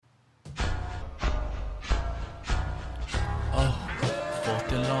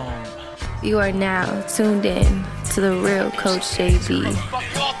You are now tuned in to the real Coach JB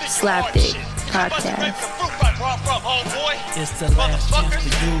Slapdick Podcast. It's the last chance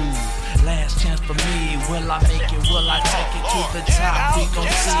for you, last chance for me. Will I make it? Will I take it to the top? We gon'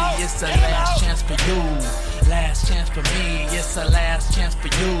 see. It's the last chance for you, last chance for me. It's the last chance for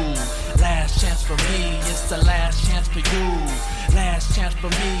you, last chance for me. It's the last chance for you, last chance for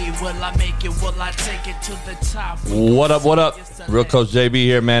me. Will I make it? Will I take it to the top? What up, what up? Real Coach JB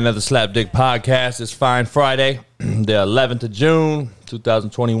here, man. Another Slapdick Podcast. It's Fine Friday, the 11th of June,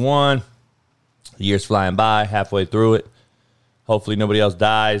 2021. The year's flying by, halfway through it. Hopefully nobody else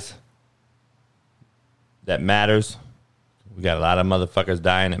dies. That matters. We got a lot of motherfuckers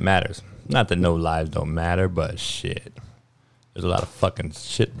dying that matters. Not that no lives don't matter, but shit. There's a lot of fucking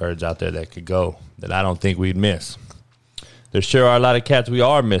shitbirds out there that could go that I don't think we'd miss. There sure are a lot of cats we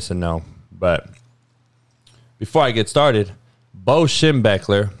are missing, though. But before I get started, Bo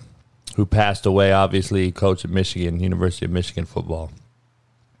Schembechler, who passed away, obviously, coach at Michigan, University of Michigan football.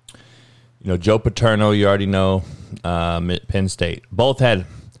 You know, Joe Paterno, you already know, at Penn State. Both had,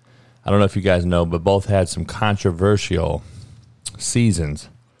 I don't know if you guys know, but both had some controversial seasons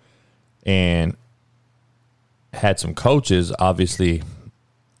and had some coaches, obviously,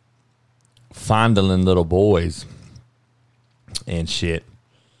 fondling little boys and shit.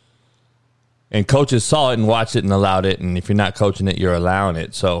 And coaches saw it and watched it and allowed it. And if you're not coaching it, you're allowing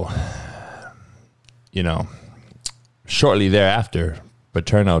it. So, you know, shortly thereafter,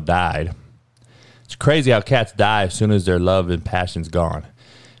 Paterno died. It's crazy how cats die as soon as their love and passion's gone.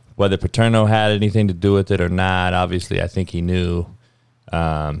 Whether Paterno had anything to do with it or not, obviously, I think he knew.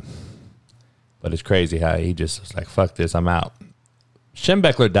 But it's crazy how he just was like, fuck this, I'm out.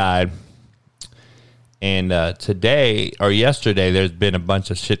 Schembechler died. And today or yesterday, there's been a bunch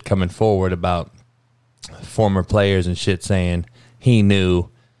of shit coming forward about former players and shit saying he knew,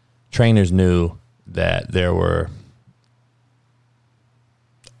 trainers knew that there were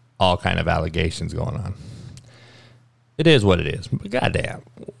all kind of allegations going on. It is what it is. But goddamn,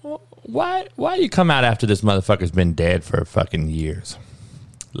 why you come out after this motherfucker's been dead for fucking years?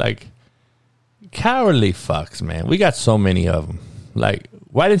 Like, cowardly fucks, man. We got so many of them. Like,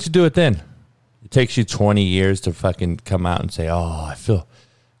 why didn't you do it then? It takes you 20 years to fucking come out and say, oh, I feel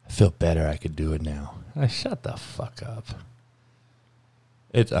better. I could do it now. Like, shut the fuck up.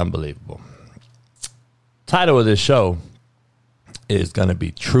 It's unbelievable. Title of this show is going to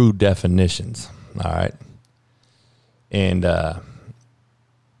be True Definitions. All right. And we're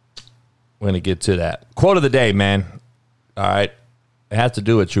going to get to that. Quote of the day, man. All right. It has to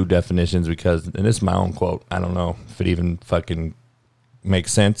do with true definitions because, and this is my own quote. I don't know if it even fucking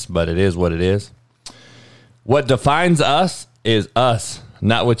makes sense, but it is what it is. What defines us is us,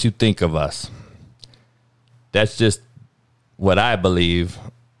 not what you think of us. That's just what I believe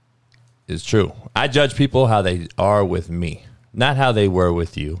is true. I judge people how they are with me, not how they were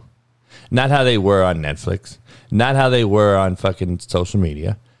with you, not how they were on Netflix, not how they were on fucking social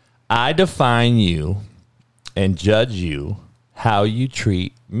media. I define you and judge you how you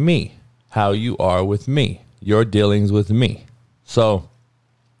treat me, how you are with me, your dealings with me. So,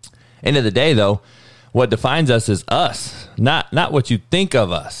 end of the day, though, what defines us is us, not what you think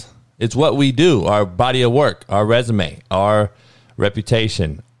of us. It's what we do, our body of work, our resume, our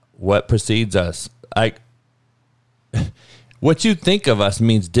reputation, what precedes us. Like, what you think of us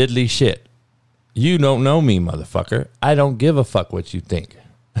means diddly shit. You don't know me, motherfucker. I don't give a fuck what you think.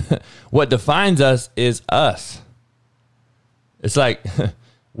 What defines us is us. It's like,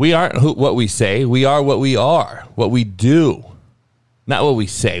 we aren't what we say. We are what we are, what we do, not what we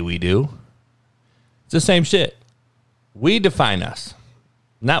say we do. It's the same shit. We define us,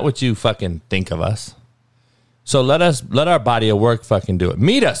 not what you fucking think of us. So let our body of work fucking do it.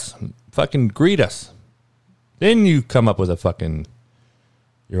 Meet us, fucking greet us. Then you come up with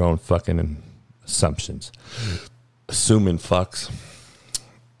your own fucking assumptions. Assuming fucks.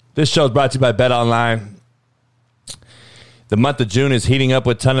 This show is brought to you by BetOnline. The month of June is heating up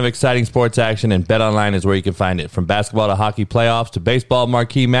with a ton of exciting sports action, and BetOnline is where you can find it. From basketball to hockey playoffs to baseball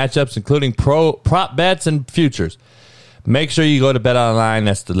marquee matchups, including prop bets and futures. Make sure you go to BetOnline.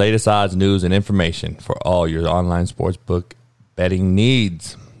 That's the latest odds, news, and information for all your online sportsbook betting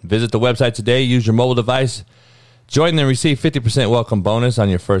needs. Visit the website today. Use your mobile device. Join and receive 50% welcome bonus on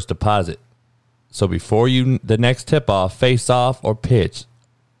your first deposit. So before the next tip-off, face-off, or pitch,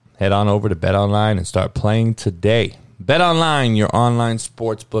 head on over to BetOnline and start playing today. BetOnline, your online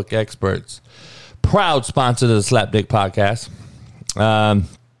sportsbook experts. Proud sponsor of the Slapdick Podcast.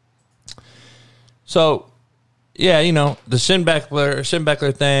 So, yeah, you know, the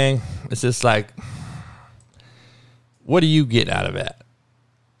Schembechler thing, it's just like, what do you get out of that?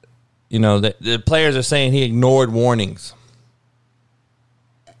 the players are saying he ignored warnings.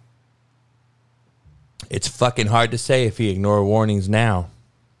 It's fucking hard to say if he ignored warnings now.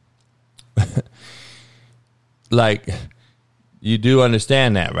 Like, you do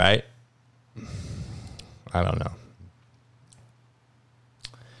understand that, right? I don't know.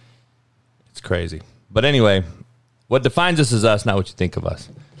 It's crazy. But anyway, what defines us is us, not what you think of us.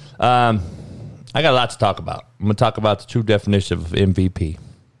 I got a lot to talk about. I'm going to talk about the true definition of MVP.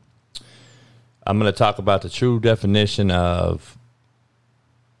 I'm going to talk about the true definition of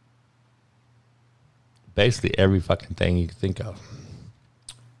basically every fucking thing you can think of.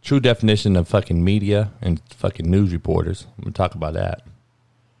 True definition of fucking media and fucking news reporters. I'm going to talk about that.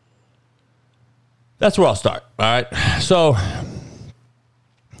 That's where I'll start. All right. So,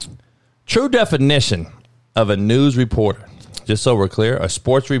 true definition of a news reporter. Just so we're clear, a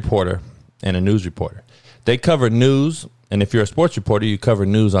sports reporter and a news reporter. They cover news, and if you're a sports reporter, you cover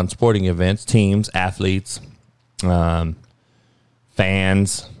news on sporting events, teams, athletes,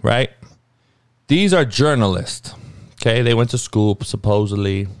 fans, right? These are journalists, okay? They went to school,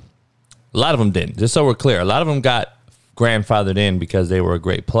 supposedly. A lot of them didn't. Just so we're clear, a lot of them got grandfathered in because they were a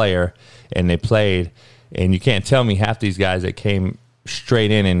great player, and they played. And you can't tell me half these guys that came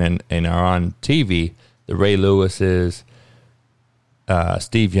straight in and are on TV, the Ray Lewises,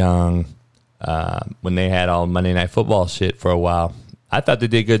 Steve Young, when they had all Monday Night Football shit for a while. I thought they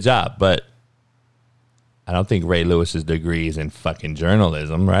did a good job, but I don't think Ray Lewis's degree is in fucking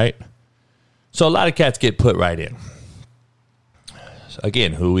journalism, right? So a lot of cats get put right in. So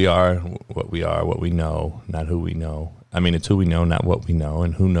again, who we are, what we know, not who we know. I mean, it's who we know, not what we know,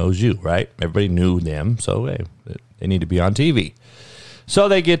 and who knows you, right? Everybody knew them, so hey, they need to be on TV. So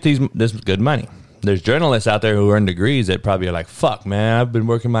they get this good money. There's journalists out there who earn degrees that probably are like, fuck, man, I've been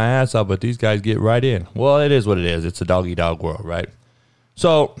working my ass off, but these guys get right in. Well, it is what it is. It's a dog-eat-dog world, right?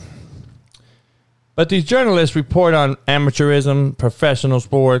 So, but these journalists report on amateurism, professional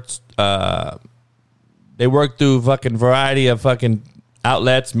sports. They work through fucking variety of fucking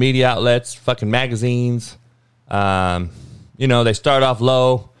outlets, media outlets, fucking magazines. They start off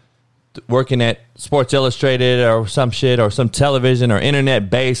low, working at Sports Illustrated or some shit or some television or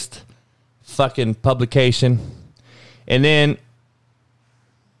internet-based fucking publication, and then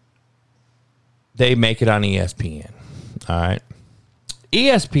they make it on ESPN. All right.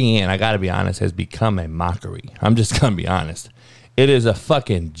 ESPN, I gotta be honest, has become a mockery. I'm just gonna be honest. It is a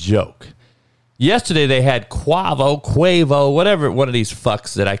fucking joke. Yesterday they had Quavo, whatever, one of these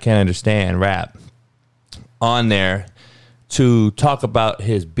fucks that I can't understand rap on there to talk about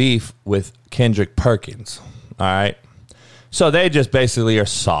his beef with Kendrick Perkins. All right. So they just basically are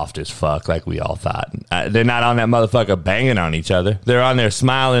soft as fuck, like we all thought. They're not on that motherfucker banging on each other. They're on there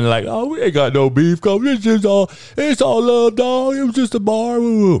smiling like, oh, we ain't got no beef, cause it's all love, dog. It was just a bar.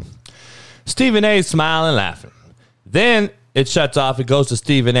 Woo-woo. Stephen A's smiling, laughing. Then it shuts off. It goes to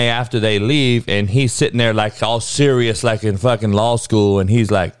Stephen A after they leave, and he's sitting there like all serious, like in fucking law school, and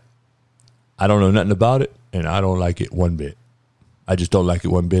he's like, I don't know nothing about it, and I don't like it one bit. I just don't like it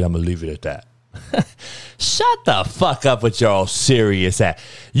one bit. I'm going to leave it at that. Shut the fuck up with your all serious ass.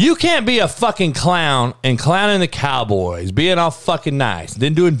 You can't be a fucking clown and clowning the Cowboys, being all fucking nice,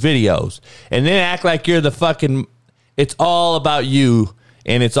 then doing videos, and then act like you're the fucking, it's all about you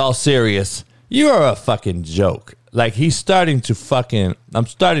and it's all serious. You are a fucking joke. Like, I'm starting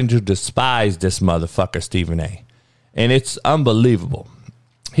to despise this motherfucker, Stephen A. And it's unbelievable.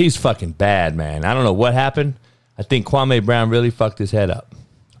 He's fucking bad, man. I don't know what happened. I think Kwame Brown really fucked his head up.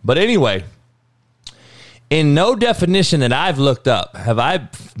 But anyway, in no definition that I've looked up have I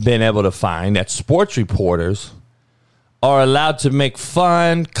been able to find that sports reporters are allowed to make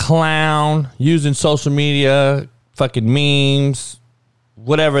fun, clown, using social media, fucking memes,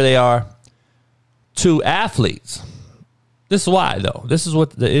 whatever they are, to athletes. This is why, though. This is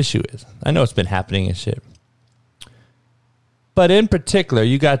what the issue is. I know it's been happening and shit. But in particular,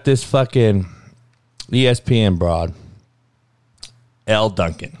 you got this fucking ESPN broad, Elle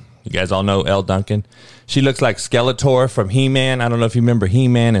Duncan. You guys all know Elle Duncan. She looks like Skeletor from He-Man. I don't know if you remember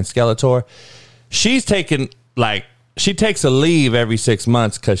He-Man and Skeletor. She takes a leave every 6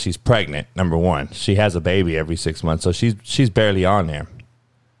 months because she's pregnant, number one. She has a baby every 6 months, so she's barely on there.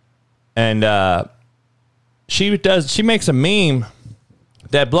 And she makes a meme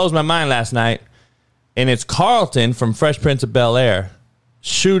that blows my mind last night, and it's Carlton from Fresh Prince of Bel-Air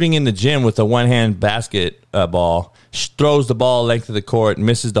shooting in the gym with a one-hand basketball, throws the ball length of the court,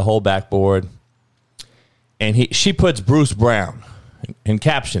 misses the whole backboard, and she puts Bruce Brown in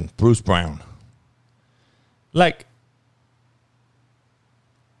caption, Bruce Brown. Like,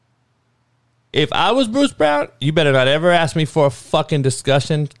 If I was Bruce Brown, you better not ever ask me for a fucking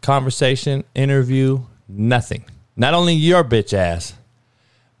discussion, conversation, interview, nothing. Not only your bitch ass,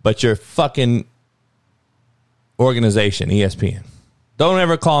 but your fucking organization, ESPN. Don't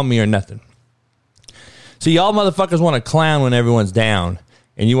ever call me or nothing. See, y'all motherfuckers want to clown when everyone's down,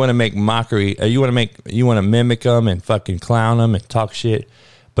 and you want to make mockery, or you want to mimic them and fucking clown them and talk shit.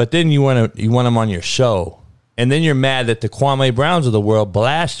 But then you want them on your show. And then you're mad that the Kwame Browns of the world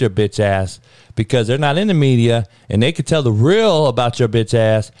blast your bitch ass because they're not in the media and they could tell the real about your bitch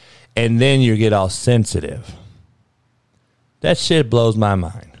ass, and then you get all sensitive. That shit blows my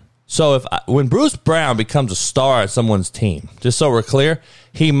mind. So when Bruce Brown becomes a star at someone's team, just so we're clear,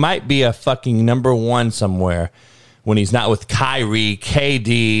 he might be a fucking number one somewhere when he's not with Kyrie,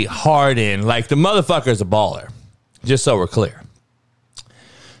 KD, Harden. Like, the motherfucker's a baller. Just so we're clear.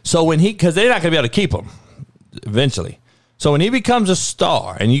 So because they're not going to be able to keep him eventually. So when he becomes a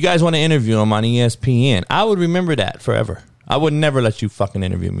star and you guys want to interview him on ESPN, I would remember that forever. I would never let you fucking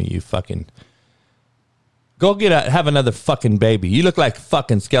interview me, you fucking... Go have another fucking baby. You look like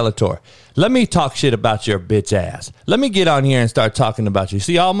fucking Skeletor. Let me talk shit about your bitch ass. Let me get on here and start talking about you.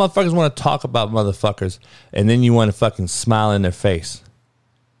 See, all motherfuckers want to talk about motherfuckers, and then you want to fucking smile in their face.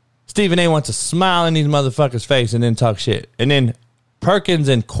 Stephen A. wants to smile in these motherfuckers' face and then talk shit. And then Perkins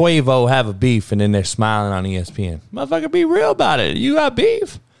and Quavo have a beef, and then they're smiling on ESPN. Motherfucker, be real about it. You got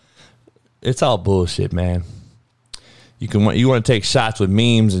beef? It's all bullshit, man. You want to take shots with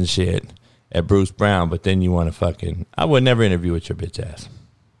memes and shit at Bruce Brown, but then you want to fucking... I would never interview with your bitch ass.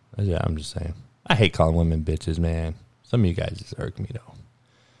 I'm just saying. I hate calling women bitches, man. Some of you guys just irk me,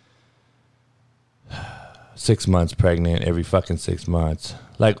 though. 6 months pregnant, every fucking 6 months.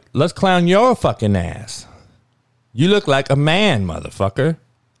 Like, let's clown your fucking ass. You look like a man, motherfucker.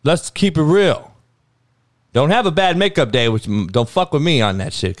 Let's keep it real. Don't have a bad makeup day, which don't fuck with me on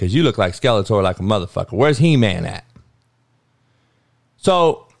that shit, because you look like Skeletor like a motherfucker. Where's He-Man at?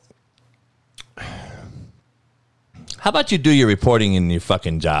 So... how about you do your reporting in your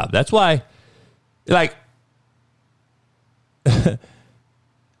fucking job? That's why, like,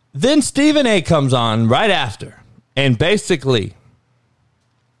 then Stephen A. comes on right after and basically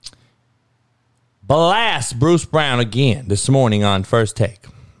blasts Bruce Brown again this morning on First Take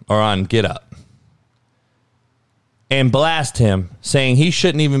or on Get Up. And blast him, saying he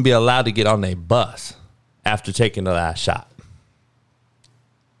shouldn't even be allowed to get on a bus after taking the last shot.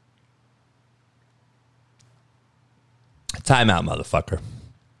 Time out, motherfucker.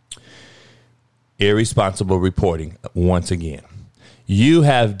 Irresponsible reporting once again. You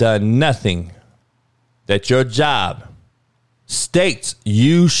have done nothing that your job states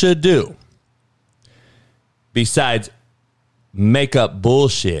you should do besides make up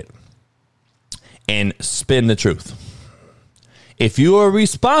bullshit and spin the truth. If you are a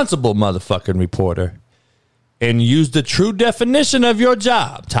responsible motherfucking reporter and use the true definition of your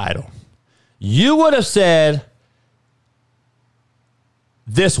job title, you would have said...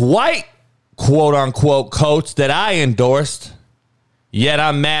 this white, quote-unquote, coach that I endorsed, yet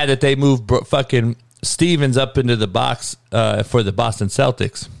I'm mad that they moved fucking Stevens up into the box for the Boston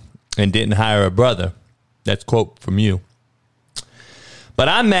Celtics and didn't hire a brother. That's quote from you. But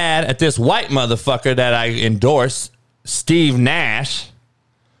I'm mad at this white motherfucker that I endorse, Steve Nash,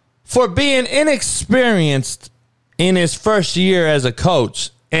 for being inexperienced in his first year as a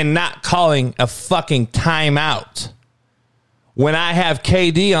coach and not calling a fucking timeout. When I have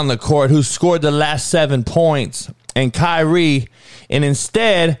KD on the court who scored the last 7 points and Kyrie, and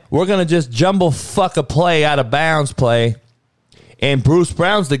instead we're going to just jumble fuck a play out of bounds play, and Bruce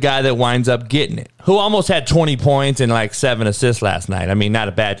Brown's the guy that winds up getting it, who almost had 20 points and like 7 assists last night. I mean, not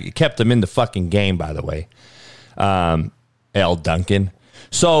a bad... it kept him in the fucking game, by the way. L. Duncan.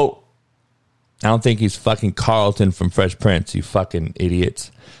 So, I don't think he's fucking Carlton from Fresh Prince, you fucking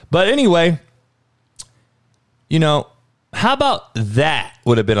idiots. But anyway, you know... how about that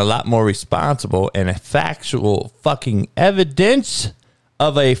would have been a lot more responsible and a factual fucking evidence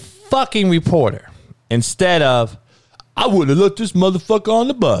of a fucking reporter instead of, I wouldn't have let this motherfucker on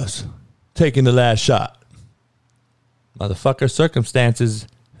the bus taking the last shot. Motherfucker, circumstances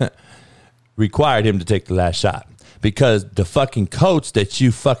required him to take the last shot because the fucking coach that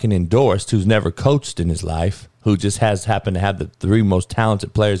you fucking endorsed, who's never coached in his life, who just happened to have the 3 most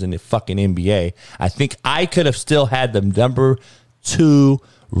talented players in the fucking NBA. I think I could have still had the number 2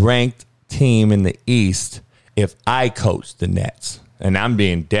 ranked team in the East if I coached the Nets. And I'm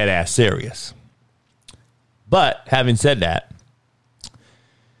being dead ass serious. But having said that,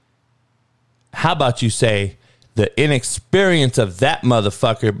 how about you say the inexperience of that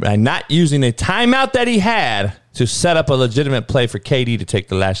motherfucker by not using a timeout that he had to set up a legitimate play for KD to take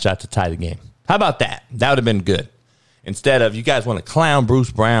the last shot to tie the game? How about that? That would have been good. Instead of, you guys want to clown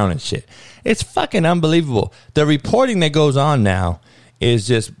Bruce Brown and shit. It's fucking unbelievable. The reporting that goes on now is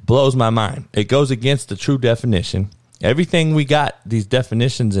just blows my mind. It goes against the true definition. Everything we got, these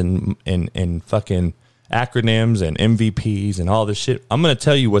definitions and fucking acronyms and MVPs and all this shit, I'm going to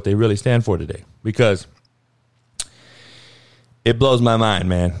tell you what they really stand for today, because it blows my mind,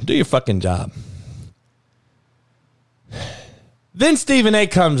 man. Do your fucking job. Then Stephen A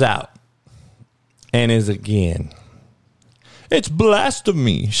comes out and is again, it's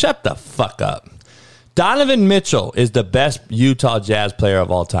blasphemy. Shut the fuck up. Donovan Mitchell is the best Utah Jazz player of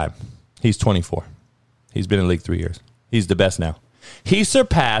all time. He's 24. He's been in the league 3 years. He's the best now. He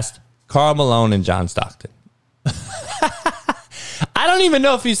surpassed Karl Malone and John Stockton. I don't even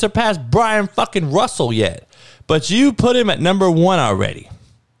know if he surpassed Brian fucking Russell yet. But you put him at number 1 already.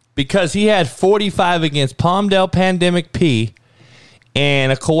 Because he had 45 against Palmdale Pandemic P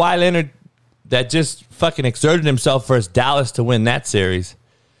and a Kawhi Leonard that just fucking exerted himself for his Dallas to win that series.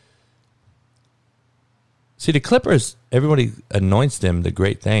 See, the Clippers, everybody anoints them the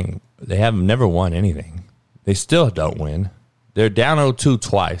great thing. They have never won anything. They still don't win. They're down 0-2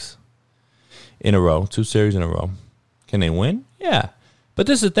 twice in a row, 2 series in a row. Can they win? Yeah. But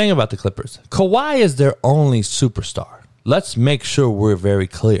this is the thing about the Clippers. Kawhi is their only superstar. Let's make sure we're very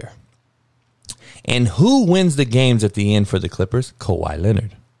clear. And who wins the games at the end for the Clippers? Kawhi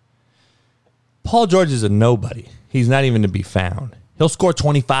Leonard. Paul George is a nobody. He's not even to be found. He'll score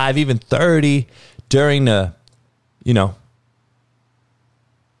 25, even 30 during the,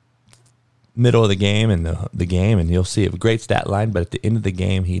 middle of the game and the game, and you'll see a great stat line, but at the end of the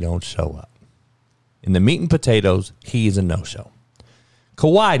game, he don't show up. In the meat and potatoes, he is a no-show.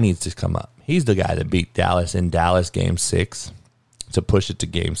 Kawhi needs to come up. He's the guy that beat Dallas in Dallas Game 6 to push it to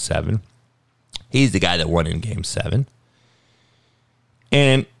Game 7. He's the guy that won in Game 7.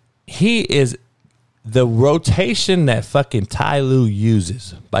 And he is the rotation that fucking Ty Lue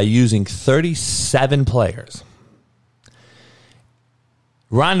uses by using 37 players.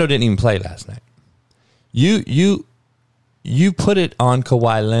 Rondo didn't even play last night. You put it on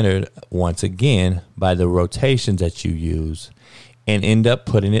Kawhi Leonard once again by the rotations that you use and end up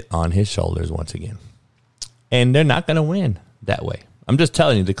putting it on his shoulders once again. And they're not going to win that way. I'm just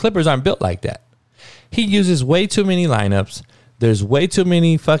telling you, the Clippers aren't built like that. He uses way too many lineups. There's way too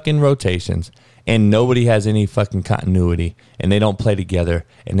many fucking rotations, and nobody has any fucking continuity, and they don't play together,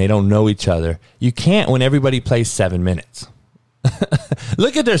 and they don't know each other. You can't when everybody plays 7 minutes.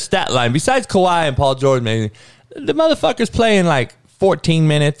 Look at their stat line. Besides Kawhi and Paul George, maybe, the motherfuckers playing like 14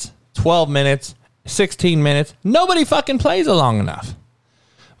 minutes, 12 minutes, 16 minutes. Nobody fucking plays it long enough.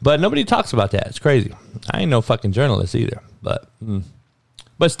 But nobody talks about that. It's crazy. I ain't no fucking journalist either. But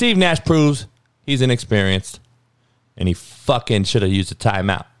Steve Nash proves he's inexperienced, and he fucking should have used a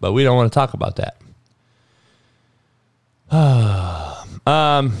timeout. But we don't want to talk about that.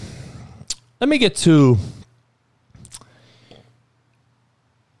 Let me get to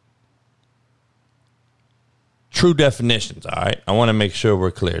true definitions, all right? I want to make sure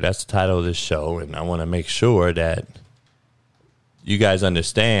we're clear. That's the title of this show, and I want to make sure that you guys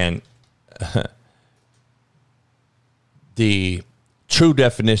understand the true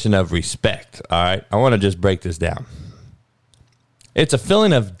definition of respect, all right? I want to just break this down. It's a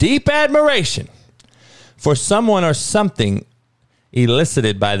feeling of deep admiration for someone or something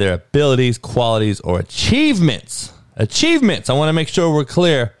elicited by their abilities, qualities, or achievements. Achievements. I want to make sure we're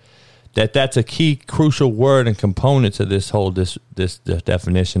clear that that's a key, crucial word and component to this whole this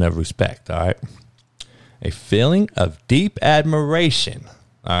definition of respect, all right? A feeling of deep admiration,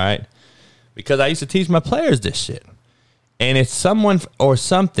 all right? Because I used to teach my players this shit. And it's someone or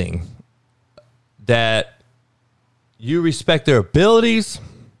something that you respect their abilities,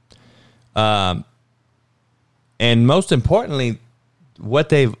 and most importantly, what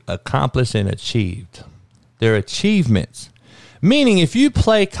they've accomplished and achieved. Their achievements. Meaning, if you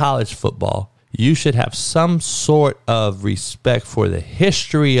play college football, you should have some sort of respect for the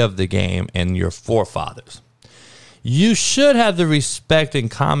history of the game and your forefathers. You should have the respect and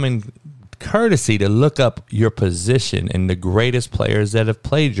common courtesy to look up your position and the greatest players that have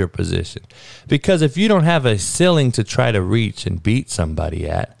played your position. Because if you don't have a ceiling to try to reach and beat somebody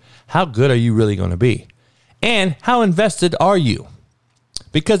at, how good are you really going to be? And how invested are you?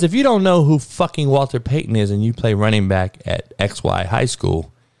 Because if you don't know who fucking Walter Payton is and you play running back at XY High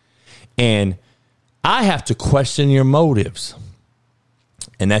School, and I have to question your motives,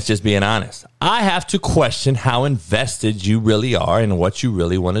 and that's just being honest. I have to question how invested you really are and what you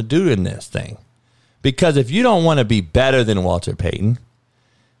really want to do in this thing. Because if you don't want to be better than Walter Payton,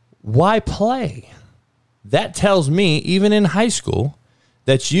 why play? That tells me, even in high school,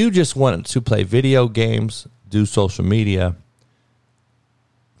 that you just want to play video games, do social media,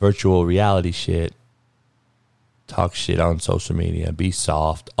 virtual reality shit, talk shit on social media, be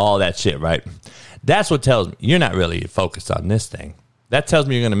soft, all that shit, right? That's what tells me you're not really focused on this thing. That tells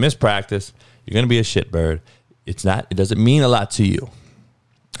me you're going to miss practice. You're going to be a shitbird. It doesn't mean a lot to you.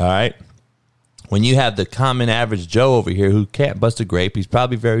 All right? When you have the common average Joe over here who can't bust a grape, he's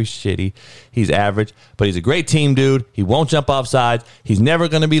probably very shitty. He's average, but he's a great team dude. He won't jump off sides. He's never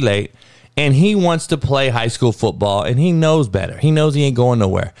going to be late. And he wants to play high school football, and he knows better. He knows he ain't going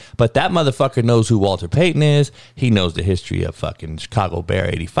nowhere. But that motherfucker knows who Walter Payton is. He knows the history of fucking Chicago Bear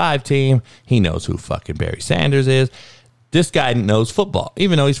 85 team. He knows who fucking Barry Sanders is. This guy knows football,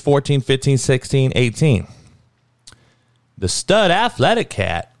 even though he's 14, 15, 16, 18. The stud athletic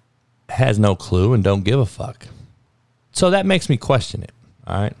cat has no clue and don't give a fuck. So that makes me question it,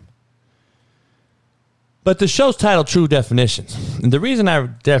 all right? But the show's title, True Definitions. And the reason I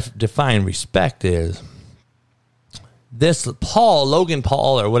define respect is this Logan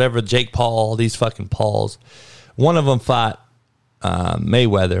Paul or whatever, Jake Paul, these fucking Pauls. One of them fought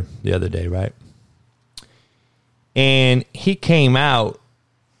Mayweather the other day, right? And he came out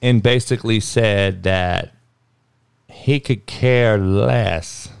and basically said that he could care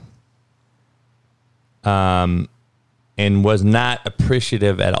less and was not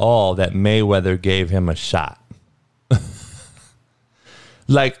appreciative at all that Mayweather gave him a shot.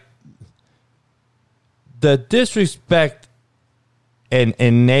 Like, the disrespect and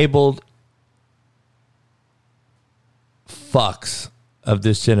enabled fucks of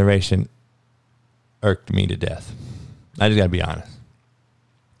this generation irked me to death. I just gotta be honest.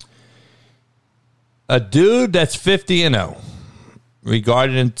 A dude that's 50-0,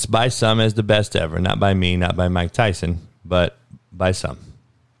 regarded by some as the best ever, not by me, not by Mike Tyson, but by some,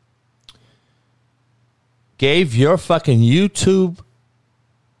 gave your fucking YouTube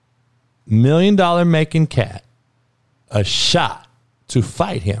 $1 million making cat a shot to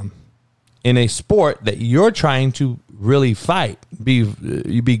fight him in a sport that you're trying to really fight, be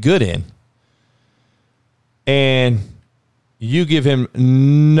good in, and you give him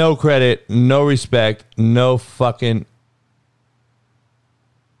no credit, no respect, no fucking,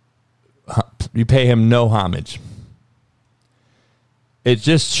 you pay him no homage. It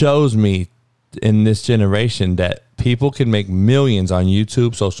just shows me in this generation that people can make millions on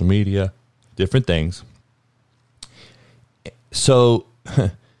YouTube, social media, different things. So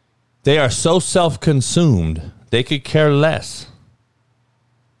they are so self-consumed, they could care less.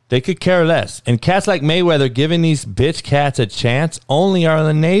 They could care less. And cats like Mayweather giving these bitch cats a chance only are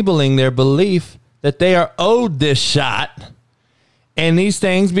enabling their belief that they are owed this shot and these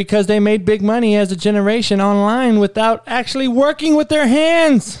things because they made big money as a generation online without actually working with their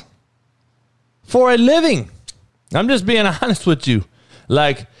hands for a living. I'm just being honest with you.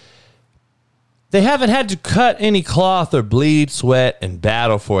 Like, they haven't had to cut any cloth or bleed, sweat, and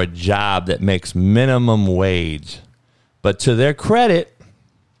battle for a job that makes minimum wage. But to their credit,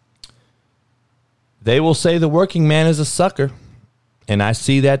 they will say the working man is a sucker. And I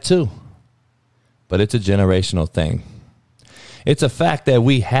see that too. But it's a generational thing. It's a fact that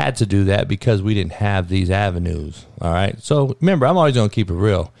we had to do that because we didn't have these avenues. All right. So remember, I'm always going to keep it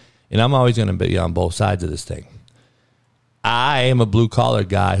real. And I'm always going to be on both sides of this thing. I am a blue collar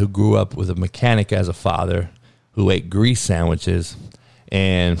guy who grew up with a mechanic as a father, who ate grease sandwiches,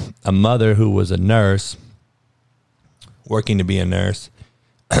 and a mother who was a nurse, working to be a nurse,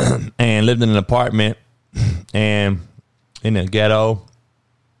 and lived in an apartment and in a ghetto,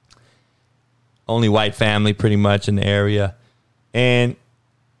 only white family pretty much in the area, and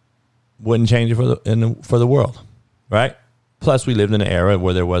wouldn't change it for the world, right? Plus, we lived in an era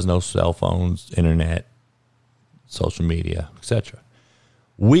where there was no cell phones, internet, social media, etc.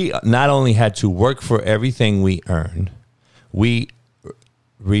 We not only had to work for everything we earned, we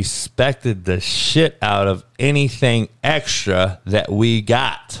respected the shit out of anything extra that we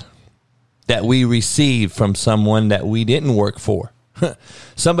got, that we received from someone that we didn't work for.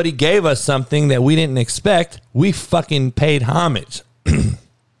 Somebody gave us something that we didn't expect. We fucking paid homage.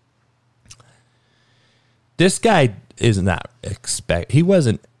 This guy he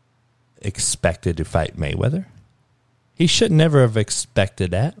wasn't expected to fight Mayweather. He should never have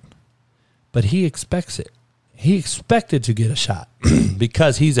expected that, but he expects it. He expected to get a shot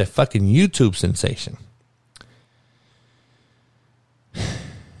because he's a fucking YouTube sensation.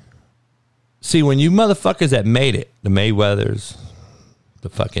 See, when you motherfuckers that made it, the Mayweathers, the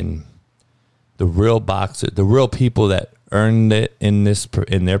real boxers, the real people that earned it in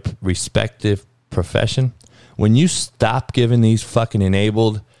their respective profession, when you stop giving these fucking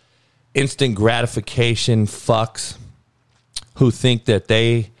enabled instant gratification fucks who think that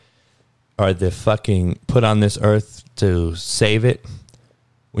they are the fucking put on this earth to save it,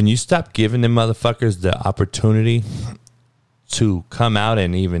 when you stop giving them motherfuckers the opportunity to come out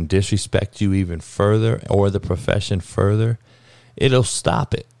and even disrespect you even further or the profession further, it'll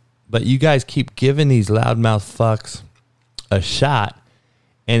stop it. But you guys keep giving these loudmouth fucks a shot,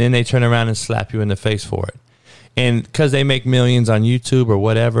 and then they turn around and slap you in the face for it. And because they make millions on YouTube or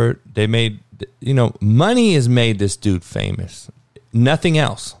whatever, they made, money has made this dude famous. Nothing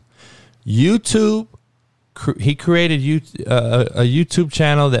else. YouTube, he created a YouTube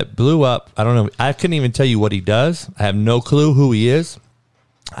channel that blew up. I don't know. I couldn't even tell you what he does. I have no clue who he is.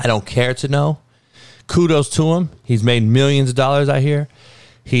 I don't care to know. Kudos to him. He's made millions of dollars, I hear.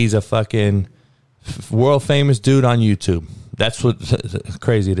 He's a fucking world famous dude on YouTube. That's what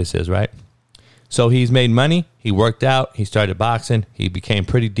crazy this is, right? So he's made money. He worked out. He started boxing. He became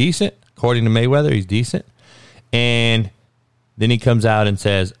pretty decent. According to Mayweather, he's decent. And then he comes out and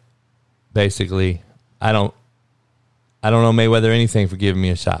says, basically, I don't know Mayweather anything for giving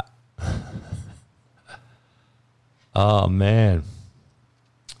me a shot. Oh, man.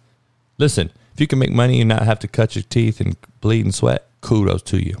 Listen, if you can make money and not have to cut your teeth and bleed and sweat, kudos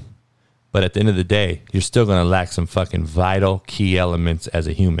to you. But at the end of the day, you're still going to lack some fucking vital key elements as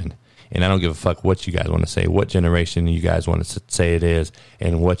a human. And I don't give a fuck what you guys want to say, what generation you guys want to say it is,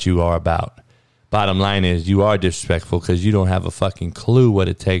 and what you are about. Bottom line is you are disrespectful because you don't have a fucking clue what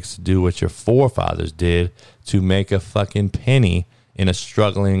it takes to do what your forefathers did to make a fucking penny in a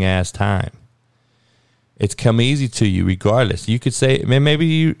struggling ass time. It's come easy to you regardless. You could say, man, maybe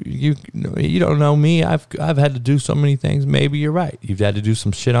you don't know me. I've had to do so many things. Maybe you're right. You've had to do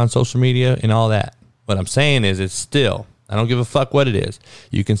some shit on social media and all that. What I'm saying is it's still, I don't give a fuck what it is.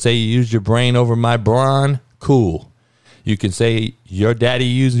 You can say you used your brain over my brawn. Cool. You can say your daddy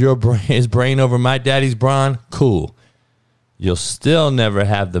used his brain over my daddy's brawn. Cool. You'll still never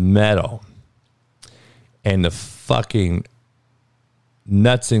have the metal and the fucking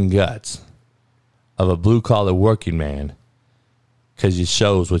nuts and guts of a blue-collar working man, because it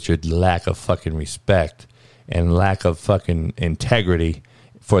shows with your lack of fucking respect and lack of fucking integrity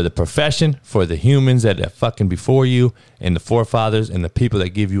for the profession, for the humans that are fucking before you, and the forefathers and the people that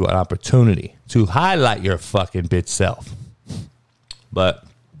give you an opportunity to highlight your fucking bitch self. But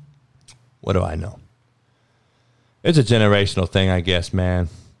what do I know? It's a generational thing, I guess, man.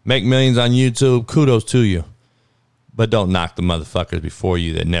 Make millions on YouTube, kudos to you. But don't knock the motherfuckers before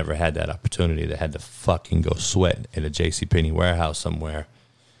you that never had that opportunity, that had to fucking go sweat in a JCPenney warehouse somewhere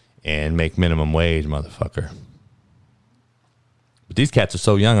and make minimum wage, motherfucker. But these cats are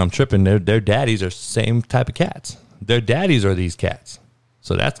so young, I'm tripping. Their daddies are same type of cats. Their daddies are these cats.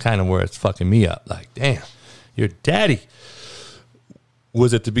 So that's kind of where it's fucking me up. Like, damn, your daddy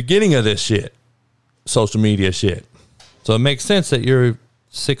was at the beginning of this shit, social media shit. So it makes sense that you're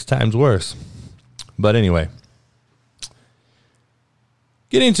 6 times worse. But anyway,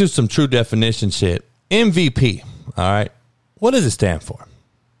 get into some true definition shit. MVP, all right? What does it stand for?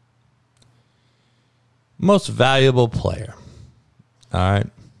 Most valuable player, all right?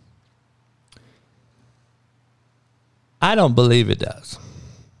 I don't believe it does.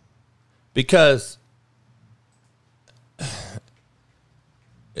 Because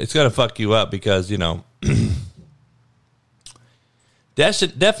it's going to fuck you up because,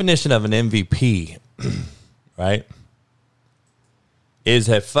 definition of an MVP, right, is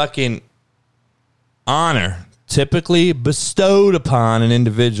a fucking honor typically bestowed upon an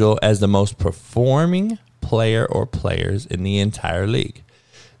individual as the most performing player or players in the entire league.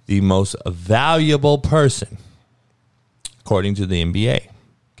 The most valuable person, according to the NBA,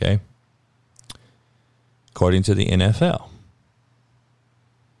 okay? According to the NFL.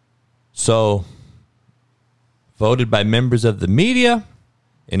 So, voted by members of the media.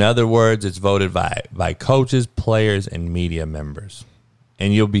 In other words, it's voted by coaches, players, and media members.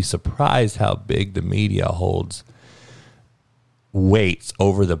 And you'll be surprised how big the media holds weights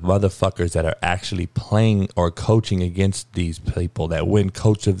over the motherfuckers that are actually playing or coaching against these people that win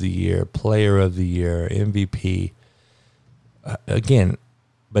Coach of the Year, Player of the Year, MVP. Again,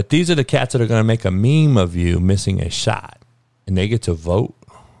 but these are the cats that are going to make a meme of you missing a shot. And they get to vote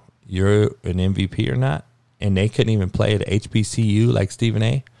you're an MVP or not. And they couldn't even play at HBCU like Stephen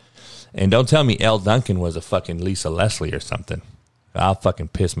A. And don't tell me L. Duncan was a fucking Lisa Leslie or something. I'll fucking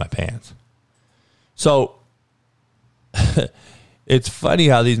piss my pants. So, it's funny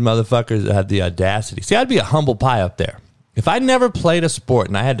how these motherfuckers have the audacity. See, I'd be a humble pie up there. If I never played a sport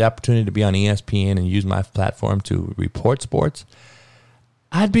and I had the opportunity to be on ESPN and use my platform to report sports,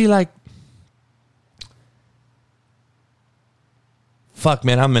 I'd be like, fuck,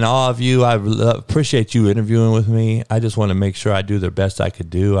 man, I'm in awe of you. I appreciate you interviewing with me. I just want to make sure I do the best I could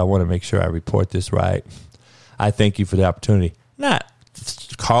do. I want to make sure I report this right. I thank you for the opportunity. Not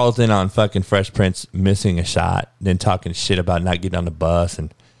Carlton on fucking Fresh Prince missing a shot, then talking shit about not getting on the bus.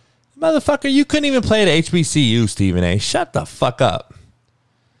 And motherfucker, you couldn't even play at HBCU, Stephen A. Shut the fuck up.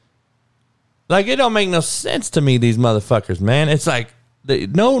 Like, it don't make no sense to me, these motherfuckers, man. It's like,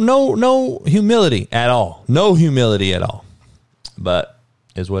 no humility at all. No humility at all. But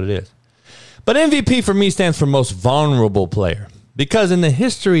is what it is. But MVP for me stands for most vulnerable player. Because in the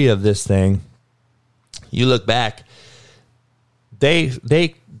history of this thing, you look back,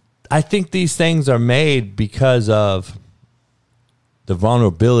 I think these things are made because of the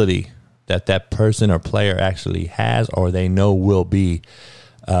vulnerability that person or player actually has, or they know will be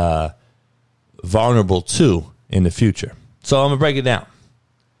vulnerable to in the future. So I'm going to break it down.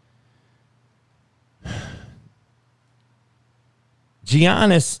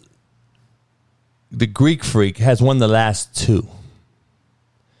 Giannis, the Greek freak, has won the last 2.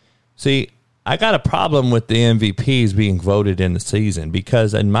 See, I got a problem with the MVPs being voted in the season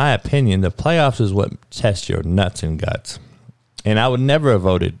because, in my opinion, the playoffs is what tests your nuts and guts. And I would never have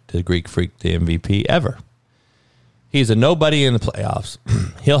voted the Greek freak the MVP ever. He's a nobody in the playoffs.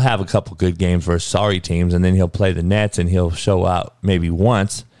 He'll have a couple good games versus sorry teams, and then he'll play the Nets, and he'll show out maybe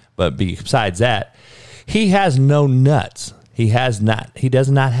once. But besides that, he has no nuts. He does not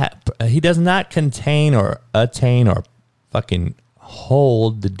contain or attain or fucking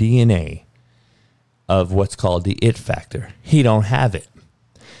hold the DNA of what's called the it factor. He don't have it.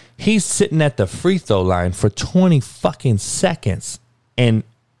 He's sitting at the free throw line for 20 fucking seconds and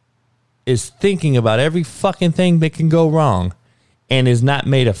is thinking about every fucking thing that can go wrong and is not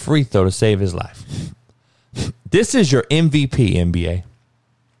made a free throw to save his life. This is your MVP, NBA.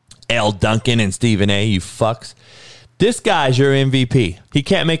 L. Duncan and Stephen A., you fucks. This guy's your MVP. He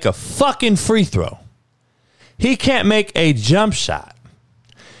can't make a fucking free throw. He can't make a jump shot.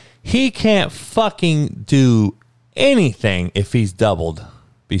 He can't fucking do anything if he's doubled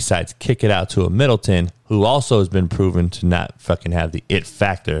besides kick it out to a Middleton, who also has been proven to not fucking have the it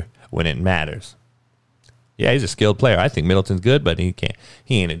factor when it matters. Yeah, he's a skilled player. I think Middleton's good, but he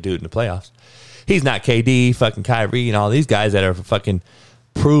ain't a dude in the playoffs. He's not KD, fucking Kyrie, and all these guys that are fucking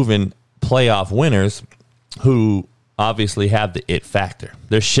proven playoff winners who obviously have the it factor.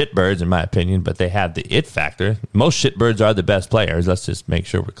 They're shitbirds in my opinion, but they have the it factor. Most shitbirds are the best players. Let's just make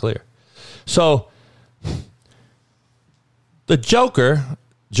sure we're clear. So the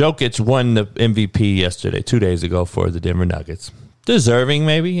Jokic won the MVP yesterday, 2 days ago for the Denver Nuggets. Deserving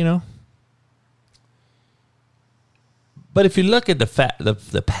maybe, you know. But if you look at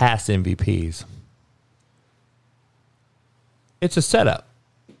the past MVPs, it's a setup.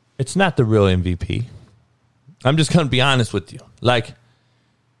 It's not the real MVP. I'm just going to be honest with you. Like,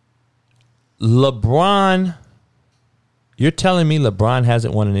 LeBron, you're telling me LeBron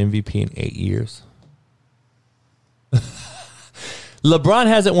hasn't won an MVP in 8 years? LeBron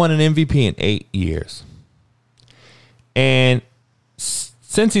hasn't won an MVP in 8 years. And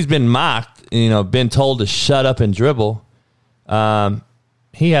since he's been mocked, been told to shut up and dribble,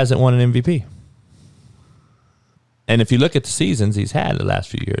 he hasn't won an MVP. And if you look at the seasons he's had the last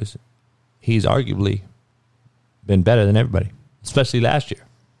few years, he's arguably been better than everybody, especially last year.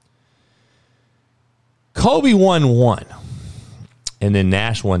 Kobe won 1, and then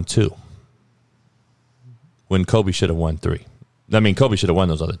Nash won 2, when Kobe should have won 3. I mean, Kobe should have won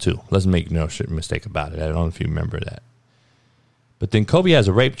those other 2. Let's make no mistake about it. I don't know if you remember that. But then Kobe has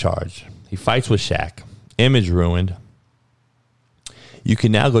a rape charge. He fights with Shaq. Image ruined. You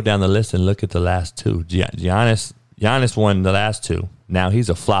can now go down the list and look at the last 2. Giannis won the last 2. Now he's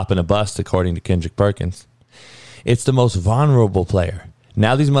a flop and a bust, according to Kendrick Perkins. It's the most vulnerable player.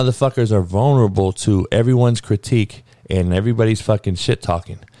 Now these motherfuckers are vulnerable to everyone's critique and everybody's fucking shit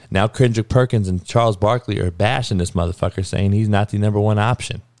talking. Now Kendrick Perkins and Charles Barkley are bashing this motherfucker, saying he's not the number 1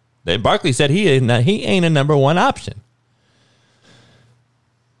 option. Barkley said he ain't a number 1 option.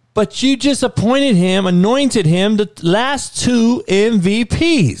 But you just anointed him the last 2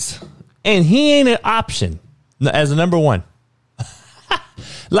 MVPs. And he ain't an option as a number 1.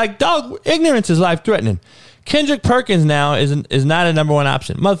 Like, dog, ignorance is life-threatening. Kendrick Perkins now is not a number 1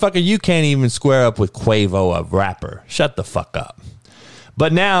 option. Motherfucker, you can't even square up with Quavo, a rapper. Shut the fuck up.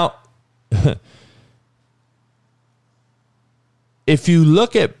 But now, if you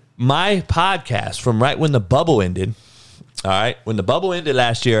look at my podcast from right when the bubble ended, all right, when the bubble ended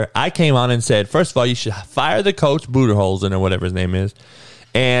last year, I came on and said, first of all, you should fire the coach, Budenholzer, or whatever his name is,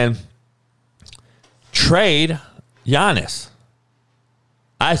 and trade Giannis.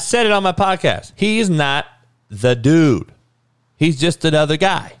 I said it on my podcast. He is not the dude. He's just another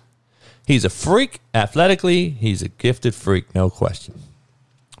guy. He's a freak athletically. He's a gifted freak, no question.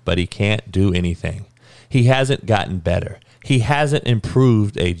 But he can't do anything. He hasn't gotten better. He hasn't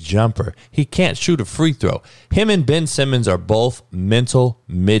improved a jumper. He can't shoot a free throw. Him and Ben Simmons are both mental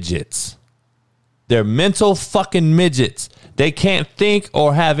midgets. They're mental fucking midgets. They can't think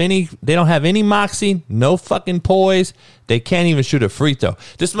or they don't have any moxie, no fucking poise. They can't even shoot a free throw.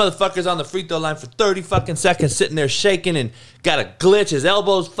 This motherfucker's on the free throw line for 30 fucking seconds, sitting there shaking and got a glitch. His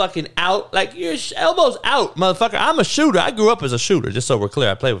elbow's fucking out. Like, your elbow's out, motherfucker. I'm a shooter. I grew up as a shooter, just so we're clear.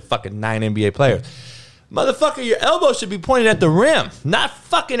 I played with fucking 9 NBA players. Motherfucker, your elbow should be pointed at the rim, not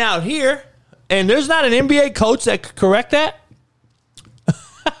fucking out here. And there's not an NBA coach that could correct that?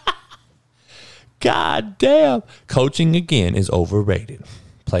 God damn. Coaching, again, is overrated.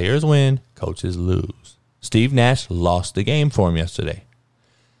 Players win, coaches lose. Steve Nash lost the game for him yesterday.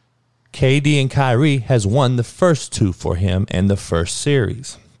 KD and Kyrie has won the first 2 for him in the first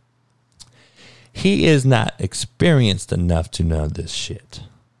series. He is not experienced enough to know this shit.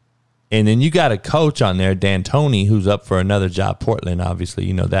 And then you got a coach on there, D'Antoni, who's up for another job. Portland, obviously,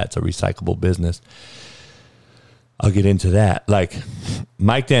 you know that's a recyclable business. I'll get into that. Like,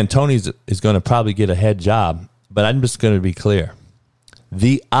 Mike D'Antoni is going to probably get a head job, but I'm just going to be clear.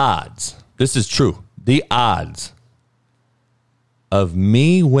 The odds, this is true, the odds of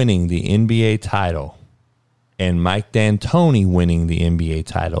me winning the NBA title and Mike D'Antoni winning the NBA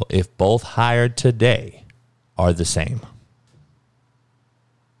title, if both hired today, are the same.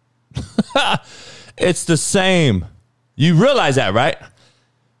 It's the same. You realize that, right?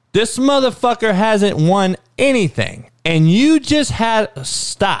 This motherfucker hasn't won anything. And you just had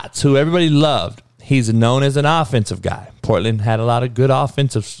Stotts, who everybody loved. He's known as an offensive guy. Portland had a lot of good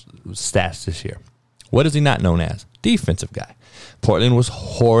offensive stats this year. What is he not known as? Defensive guy. Portland was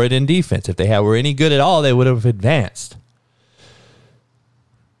horrid in defense. If they were any good at all, they would have advanced.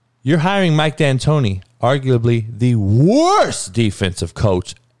 You're hiring Mike D'Antoni, arguably the worst defensive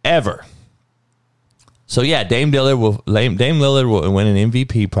coach ever. So, yeah, Dame Lillard will win an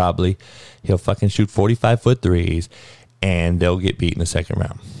MVP probably. He'll fucking shoot 45-foot threes, and they'll get beat in the second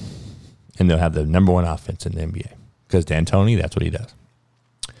round. And they'll have the number 1 offense in the NBA. Because D'Antoni, that's what he does.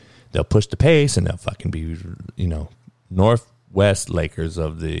 They'll push the pace, and they'll fucking be, Northwest Lakers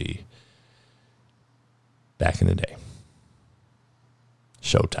of the back in the day.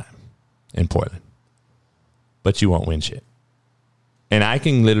 Showtime in Portland. But you won't win shit. And I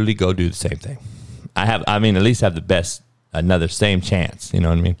can literally go do the same thing. At least have the best, another same chance. You know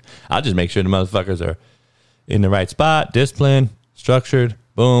what I mean? I'll just make sure the motherfuckers are in the right spot, disciplined, structured,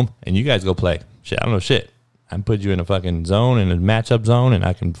 boom, and you guys go play. Shit, I don't know shit. I can put you in a fucking zone, in a matchup zone, and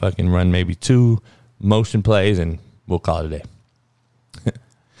I can fucking run maybe 2 motion plays, and we'll call it a day.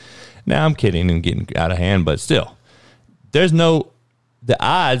 Now, I'm kidding and getting out of hand, but still, the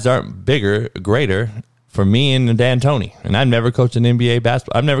odds aren't greater for me and D'Antoni. And I've never coached an NBA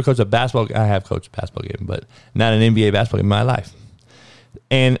basketball. I've never coached a basketball. I have coached a basketball game, but not an NBA basketball game in my life.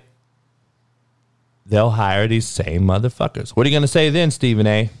 And they'll hire these same motherfuckers. What are you going to say then, Stephen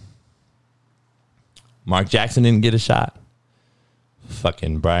A? Mark Jackson didn't get a shot.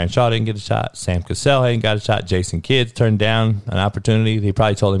 Fucking Brian Shaw didn't get a shot. Sam Cassell hadn't got a shot. Jason Kidd turned down an opportunity. They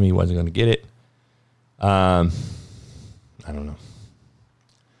probably told him he wasn't going to get it. I don't know.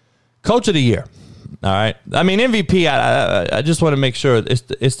 Coach of the year. All right. I mean, MVP, I just want to make sure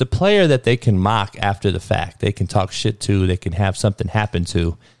it's the player that they can mock after the fact. They can talk shit to. They can have something happen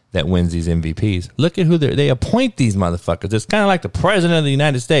to that wins these MVPs. Look at who they appoint these motherfuckers. It's kind of like the president of the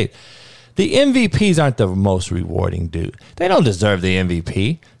United States. The MVPs aren't the most rewarding dude. They don't deserve the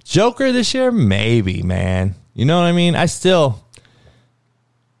MVP. Joker this year? Maybe, man. You know what I mean?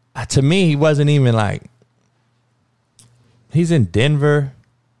 To me, he wasn't even like, he's in Denver.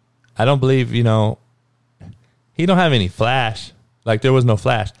 I don't believe, he don't have any flash. Like, there was no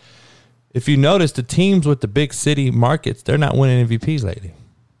flash. If you notice, the teams with the big city markets, they're not winning MVPs lately.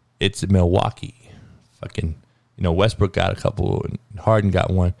 It's Milwaukee. Fucking, Westbrook got a couple, and Harden got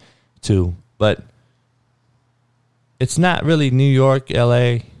 1, 2. But it's not really New York,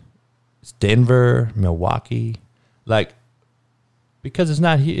 LA. It's Denver, Milwaukee. Like, because it's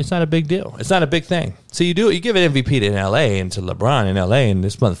not a big deal. It's not a big thing. So you give an MVP to LA and to LeBron in LA, and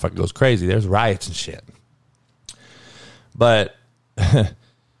this motherfucker goes crazy. There's riots and shit. But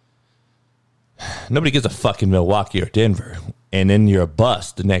nobody gives a fuck in Milwaukee or Denver. And then you're a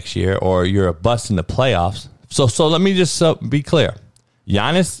bust the next year, or you're a bust in the playoffs. So let me just be clear.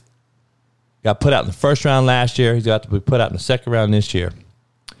 Giannis got put out in the first round last year. He's got to be put out in the second round this year.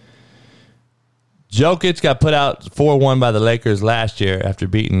 Jokic got put out 4-1 by the Lakers last year after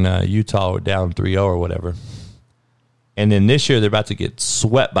beating Utah down 3-0 or whatever. And then this year they're about to get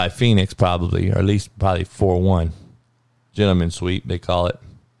swept by Phoenix probably, or at least probably 4-1. Gentleman's sweep, they call it.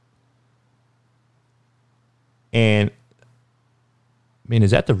 And, I mean,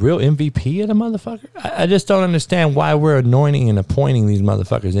 is that the real MVP of the motherfucker? I just don't understand why we're anointing and appointing these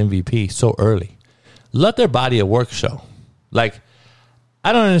motherfuckers MVP so early. Let their body of work show. Like,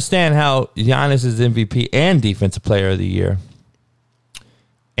 I don't understand how Giannis is MVP and Defensive Player of the Year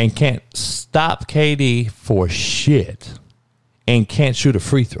and can't stop KD for shit and can't shoot a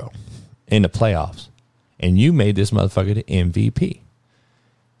free throw in the playoffs. And you made this motherfucker the MVP.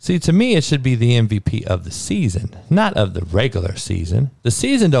 See, to me, it should be the MVP of the season, not of the regular season. The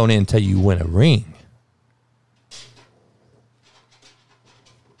season don't end until you win a ring.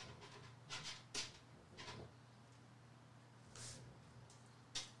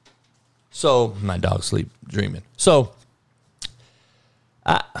 So, my dog's sleep dreaming. So,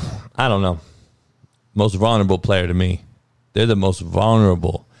 I don't know. Most vulnerable player to me. They're the most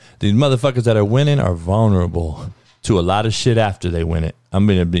vulnerable. These motherfuckers that are winning are vulnerable to a lot of shit after they win it. I'm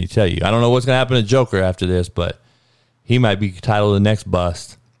going to tell you. I don't know what's going to happen to Joker after this, but he might be titled the next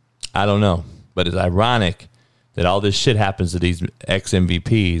bust. I don't know. But it's ironic that all this shit happens to these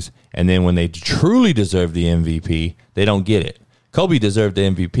ex-MVPs, and then when they truly deserve the MVP, they don't get it. Kobe deserved the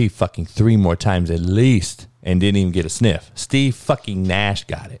MVP fucking 3 more times at least and didn't even get a sniff. Steve fucking Nash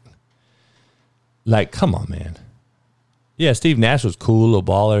got it. Like, come on, man. Yeah, Steve Nash was cool, little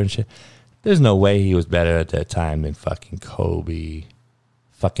baller and shit. There's no way he was better at that time than fucking Kobe,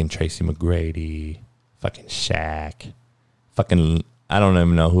 fucking Tracy McGrady, fucking Shaq, fucking, I don't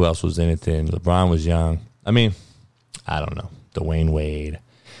even know who else was in it then. LeBron was young. I mean, I don't know. Dwayne Wade.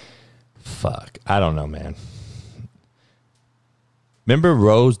 Fuck. I don't know, man. Remember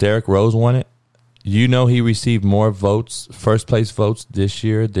Rose, Derrick Rose won it? You know he received more votes, first place votes this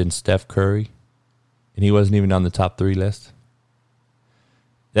year than Steph Curry, and he wasn't even on the top 3 list.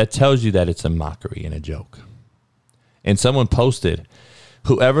 That tells you that it's a mockery and a joke. And someone posted,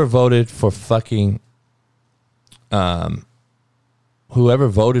 whoever voted for fucking, whoever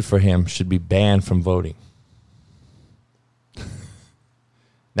voted for him should be banned from voting.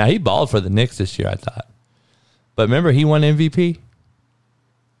 Now, he balled for the Knicks this year, I thought. But remember, he won MVP?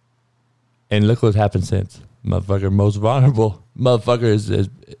 And look what's happened since. Motherfucker, most vulnerable. Motherfucker is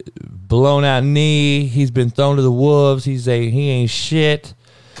blown out knee. He's been thrown to the wolves. He ain't shit.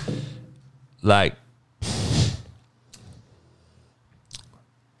 Like,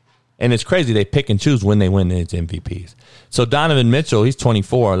 and it's crazy. They pick and choose when they win its MVPs. So Donovan Mitchell, he's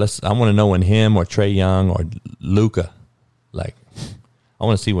 24. I want to know when him or Trae Young or Luka. Like, I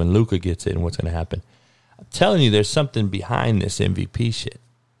want to see when Luka gets it and what's going to happen. I'm telling you, there's something behind this MVP shit.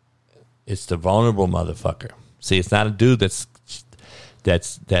 It's the vulnerable motherfucker. See, it's not a dude that's.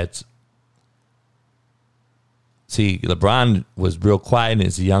 See, LeBron was real quiet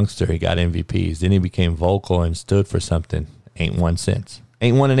as a youngster. He got MVPs. Then he became vocal and stood for something. Ain't won since.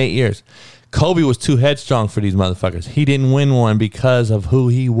 Ain't won in 8 years. Kobe was too headstrong for these motherfuckers. He didn't win one because of who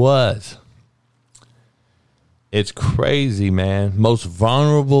he was. It's crazy, man. Most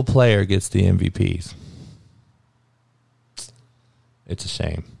vulnerable player gets the MVPs. It's a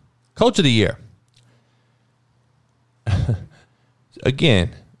shame. Coach of the Year.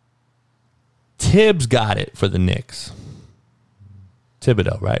 Again, Tibbs got it for the Knicks.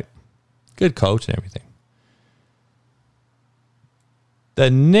 Thibodeau, right? Good coach and everything.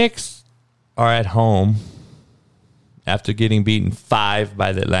 The Knicks are at home after getting beaten 5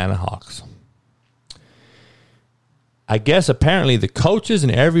 by the Atlanta Hawks. I guess apparently the coaches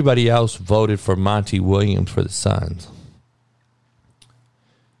and everybody else voted for Monty Williams for the Suns.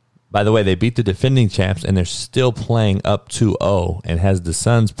 By the way, they beat the defending champs, and they're still playing up 2-0, and has the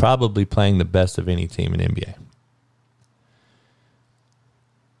Suns probably playing the best of any team in NBA.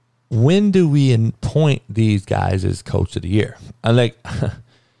 When do we appoint these guys as Coach of the Year? I'm like,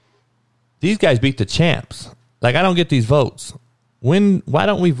 these guys beat the champs. Like, I don't get these votes. Why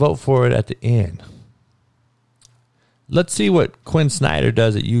don't we vote for it at the end? Let's see what Quinn Snyder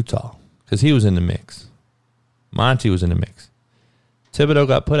does at Utah, because he was in the mix. Monty was in the mix. Thibodeau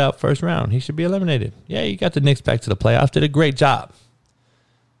got put out first round. He should be eliminated. Yeah, you got the Knicks back to the playoffs. Did a great job.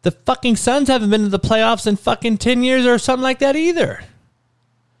 The fucking Suns haven't been to the playoffs in fucking 10 years or something like that either.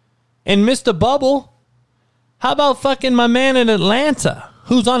 And missed a bubble. How about fucking my man in Atlanta,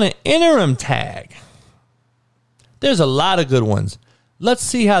 who's on an interim tag? There's a lot of good ones. Let's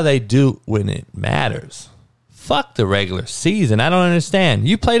see how they do when it matters. Fuck the regular season. I don't understand.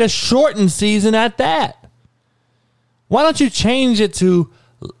 You played a shortened season at that. Why don't you change it to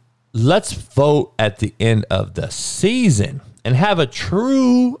let's vote at the end of the season and have a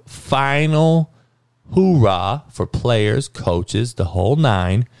true final hoorah for players, coaches, the whole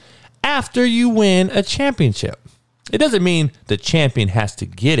nine, after you win a championship. It doesn't mean the champion has to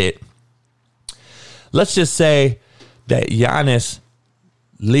get it. Let's just say that Giannis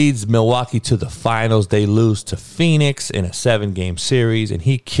leads Milwaukee to the finals. They lose to Phoenix in a 7-game series, and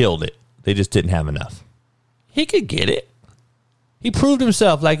he killed it. They just didn't have enough. He could get it. He proved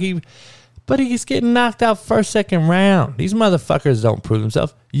himself but he's getting knocked out first, second round. These motherfuckers don't prove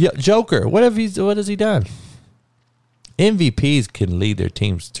themselves. Joker, what has he done? MVPs can lead their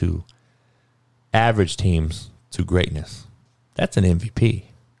teams to average teams to greatness. That's an MVP.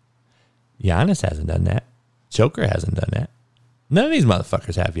 Giannis hasn't done that. Joker hasn't done that. None of these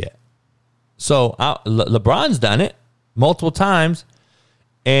motherfuckers have yet. So LeBron's done it multiple times,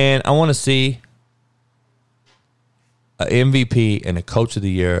 and I want to see an MVP and a coach of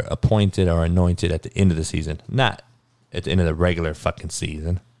the year appointed or anointed at the end of the season, not at the end of the regular fucking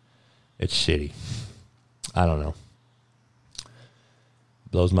season. It's shitty. I don't know.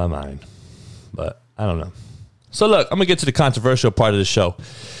 Blows my mind, but I don't know. So look, I'm going to get to the controversial part of the show.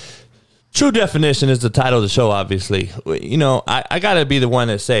 True Definition is the title of the show, obviously. You know, I got to be the one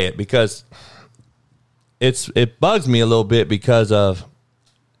to say it because it bugs me a little bit because of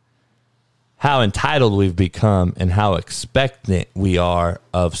how entitled we've become and how expectant we are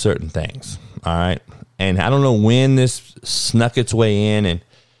of certain things, all right? And I don't know when this snuck its way in and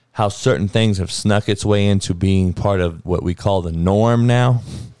how certain things have snuck its way into being part of what we call the norm now.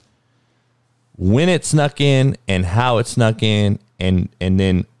 When it snuck in and how it snuck in and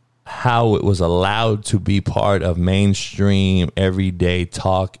then how it was allowed to be part of mainstream everyday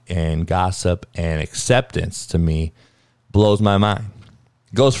talk and gossip and acceptance to me blows my mind.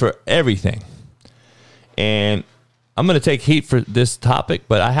 Goes for everything. And I'm going to take heat for this topic,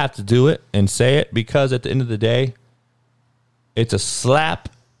 but I have to do it and say it because at the end of the day, it's a slap,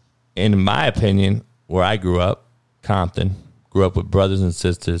 in my opinion, where I grew up, Compton, grew up with brothers and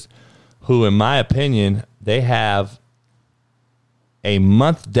sisters who, in my opinion, they have a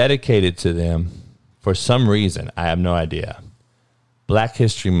month dedicated to them for some reason. I have no idea. Black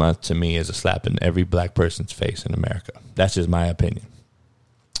History Month to me is a slap in every black person's face in America. That's just my opinion.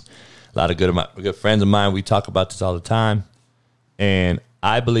 A lot of good friends of mine, we talk about this all the time. And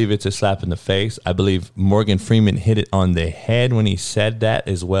I believe it's a slap in the face. I believe Morgan Freeman hit it on the head when he said that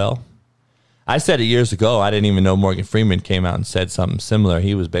as well. I said it years ago. I didn't even know Morgan Freeman came out and said something similar.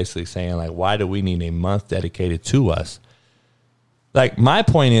 He was basically saying, like, why do we need a month dedicated to us? Like, my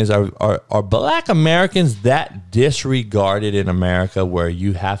point is, are black Americans that disregarded in America where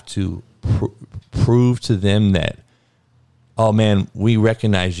you have to prove to them that, oh, man, we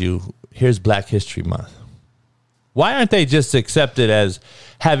recognize you. Here's Black History Month. Why aren't they just accepted as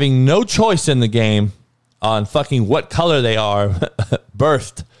having no choice in the game on fucking what color they are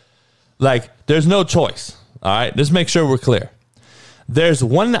birthed? Like, there's no choice. All right? Let's make sure we're clear. There's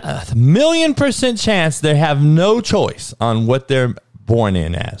 1,000,000% chance they have no choice on what they're born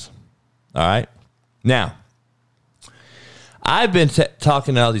in as. All right? Now, I've been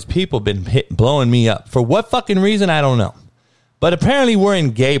talking to all these people, blowing me up. For what fucking reason, I don't know. But apparently we're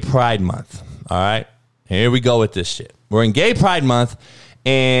in Gay Pride Month. All right? Here we go with this shit. We're in Gay Pride Month,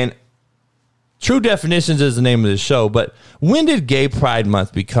 and True Definitions is the name of the show, but when did Gay Pride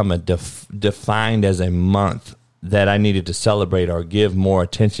Month become defined as a month that I needed to celebrate or give more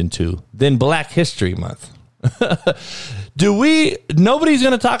attention to than Black History Month? Nobody's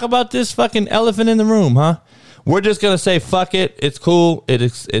going to talk about this fucking elephant in the room, huh? We're just going to say, fuck it, it's cool,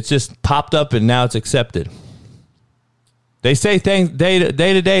 it's just popped up and now it's accepted. They say things day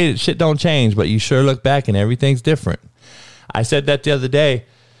to day, shit don't change, but you sure look back and everything's different. I said that the other day.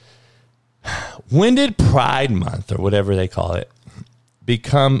 When did Pride Month, or whatever they call it,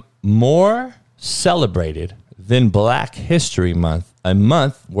 become more celebrated than Black History Month? A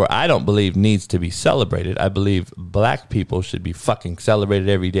month where I don't believe needs to be celebrated. I believe black people should be fucking celebrated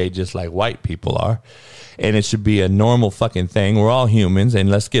every day just like white people are. And it should be a normal fucking thing. We're all humans, and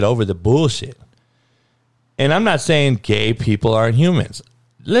let's get over the bullshit. And I'm not saying gay people aren't humans.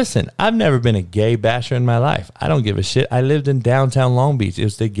 Listen, I've never been a gay basher in my life. I don't give a shit. I lived in downtown Long Beach. It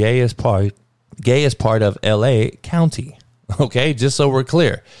was the gayest part of LA County. Okay, just so we're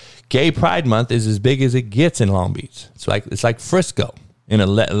clear. Gay Pride Month is as big as it gets in Long Beach. It's like Frisco in a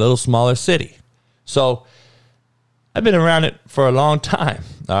little smaller city. So I've been around it for a long time.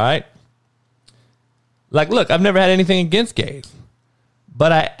 All right. Like, look, I've never had anything against gays.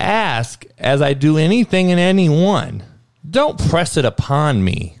 But I ask, as I do anything and anyone, don't press it upon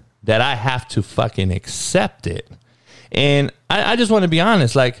me that I have to fucking accept it. And I just want to be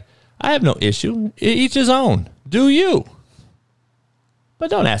honest. Like, I have no issue. Each his own. Do you? But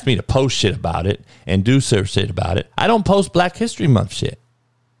don't ask me to post shit about it and do shit about it. I don't post Black History Month shit.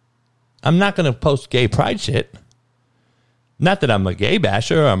 I'm not going to post gay pride shit. Not that I'm a gay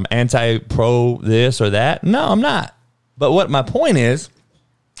basher or I'm anti-pro this or that. No, I'm not. But what my point is,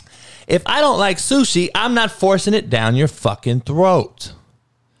 if I don't like sushi, I'm not forcing it down your fucking throat.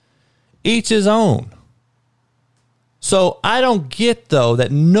 Each his own. So I don't get, though,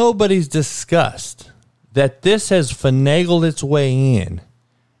 that nobody's discussed that this has finagled its way in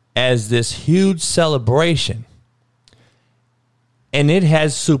as this huge celebration. And it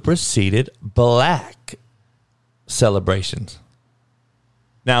has superseded Black celebrations.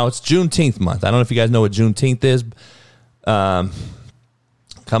 Now, it's Juneteenth month. I don't know if you guys know what Juneteenth is. Coming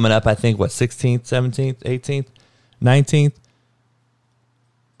up, I think, 16th, 17th, 18th, 19th?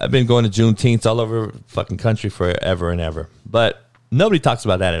 I've been going to Juneteenth all over fucking country forever and ever. But nobody talks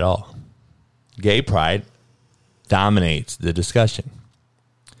about that at all. Gay pride dominates the discussion.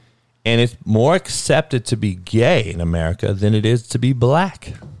 And it's more accepted to be gay in America than it is to be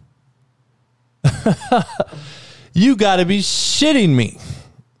Black. You got to be shitting me.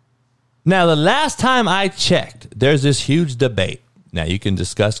 Now, the last time I checked, there's this huge debate. Now, you can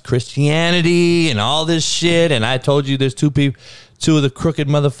discuss Christianity and all this shit, and I told you there's two of the crooked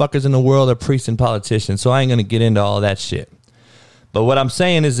motherfuckers in the world are priests and politicians, so I ain't going to get into all that shit. But what I'm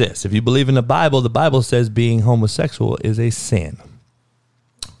saying is this. If you believe in the Bible says being homosexual is a sin.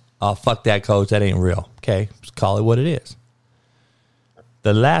 Oh, fuck that, coach. That ain't real. Okay, just call it what it is.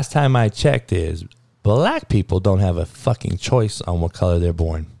 The last time I checked is Black people don't have a fucking choice on what color they're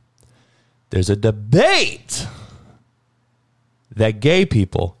born. There's a debate that gay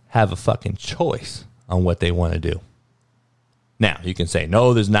people have a fucking choice on what they want to do. Now, you can say,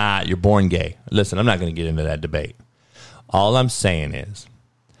 no, there's not. You're born gay. Listen, I'm not going to get into that debate. All I'm saying is,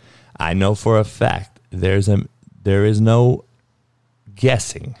 I know for a fact there is no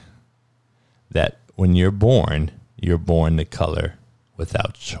guessing that when you're born the color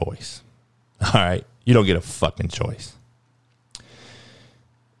without choice. All right? You don't get a fucking choice.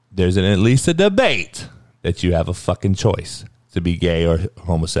 There's at least a debate that you have a fucking choice to be gay or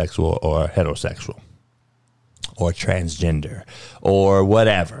homosexual or heterosexual or transgender or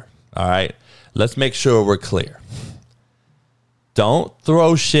whatever. All right? Let's make sure we're clear. Don't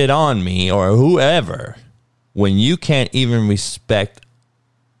throw shit on me or whoever when you can't even respect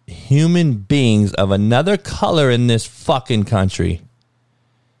human beings of another color in this fucking country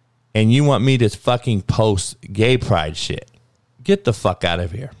and you want me to fucking post gay pride shit. Get the fuck out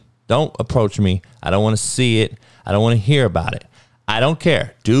of here. Don't approach me. I don't want to see it. I don't want to hear about it. I don't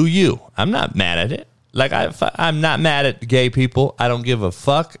care. Do you? I'm not mad at it. Like, I'm not mad at gay people. I don't give a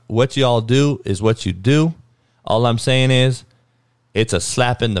fuck. What y'all do is what you do. All I'm saying is it's a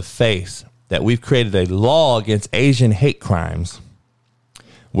slap in the face that we've created a law against Asian hate crimes.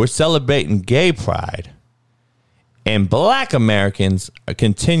 We're celebrating gay pride. And Black Americans are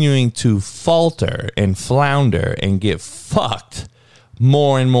continuing to falter and flounder and get fucked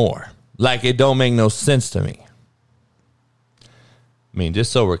more and more. Like, it don't make no sense to me. I mean,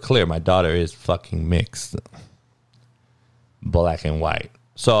 just so we're clear, my daughter is fucking mixed. Black and white.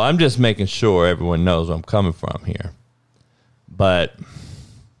 So I'm just making sure everyone knows where I'm coming from here. But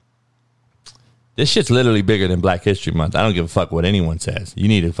this shit's literally bigger than Black History Month. I don't give a fuck what anyone says. You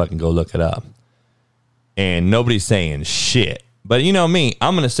need to fucking go look it up. And nobody's saying shit. But you know me,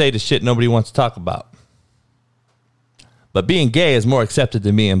 I'm going to say the shit nobody wants to talk about. But being gay is more accepted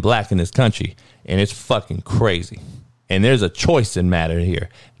than being Black in this country. And it's fucking crazy. And there's a choice in matter here.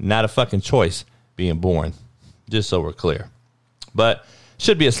 Not a fucking choice being born. Just so we're clear. But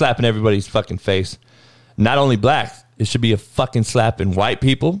should be a slap in everybody's fucking face. Not only Blacks. It should be a fucking slap in white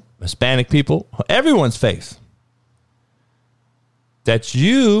people, Hispanic people, everyone's face. That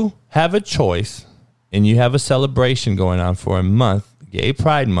you have a choice and you have a celebration going on for a month, Gay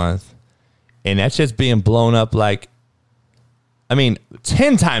Pride Month, and that's just being blown up like, 10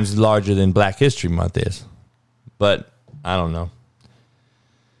 times larger than Black History Month is. But I don't know.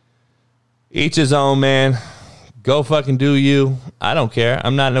 Each his own, man. Go fucking do you. I don't care.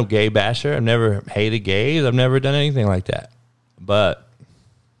 I'm not no gay basher. I've never hated gays. I've never done anything like that. But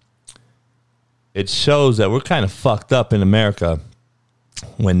it shows that we're kind of fucked up in America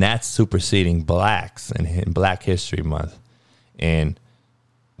when that's superseding Blacks in Black History Month. And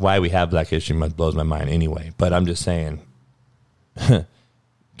why we have Black History Month blows my mind anyway. But I'm just saying,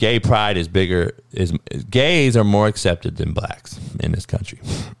 gay pride is bigger. Gays are more accepted than Blacks in this country.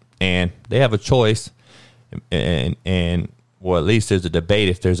 And they have a choice. And well, at least there's a debate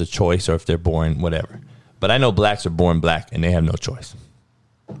if there's a choice or if they're born whatever. But I know Blacks are born Black and they have no choice.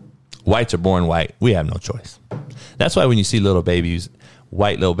 Whites are born white. We have no choice. That's why when you see little babies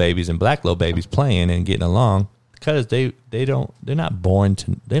white little babies and black little babies playing and getting along because they're not born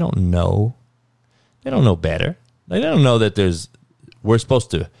to, they don't know better. They don't know that we're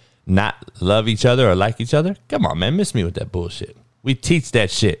supposed to not love each other or like each other. Come on, man, miss me with that bullshit. We teach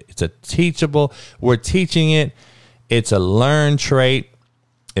that shit. It's a teachable, we're teaching it. It's a learned trait.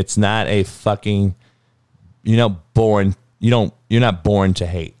 It's not a fucking, you're not born to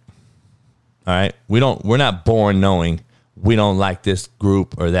hate. All right? We're not born knowing we don't like this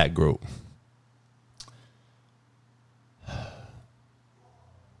group or that group.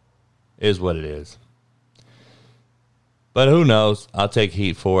 Is what it is. But who knows? I'll take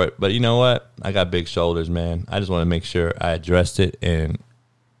heat for it. But you know what? I got big shoulders, man. I just want to make sure I addressed it and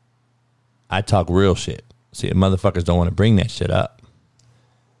I talk real shit. See, motherfuckers don't want to bring that shit up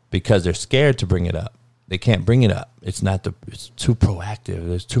because they're scared to bring it up. They can't bring it up. It's too proactive.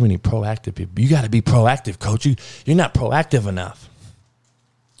 There's too many proactive people. You got to be proactive, coach. You're not proactive enough.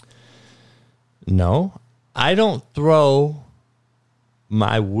 No, I don't throw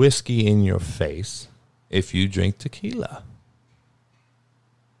my whiskey in your face if you drink tequila.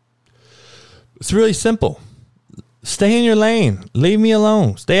 It's really simple. Stay in your lane. Leave me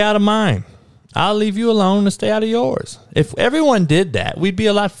alone. Stay out of mine. I'll leave you alone and stay out of yours. If everyone did that, we'd be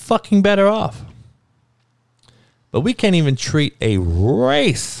a lot fucking better off. But we can't even treat a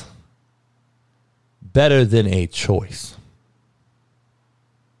race better than a choice.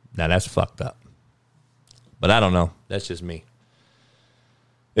 Now that's fucked up. But I don't know. That's just me.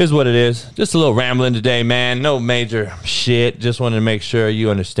 Is what it is. Just a little rambling today, man. No major shit. Just wanted to make sure you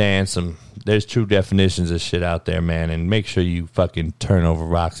understand there's true definitions of shit out there, man. And make sure you fucking turn over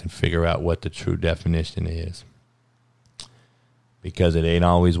rocks and figure out what the true definition is. Because it ain't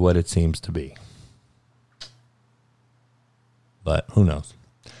always what it seems to be. But who knows?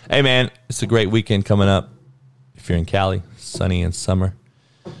 Hey, man, it's a great weekend coming up. If you're in Cali, sunny and summer.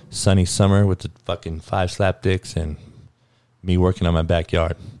 Sunny summer with the fucking 5 slapdicks and me working on my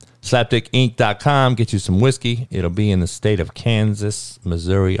backyard. Slapdickinc.com. Get you some whiskey. It'll be in the state of Kansas,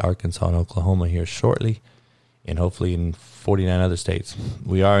 Missouri, Arkansas, and Oklahoma here shortly. And hopefully in 49 other states.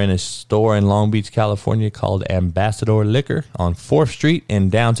 We are in a store in Long Beach, California called Ambassador Liquor on 4th Street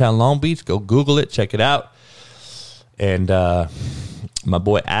in downtown Long Beach. Go Google it. Check it out. And my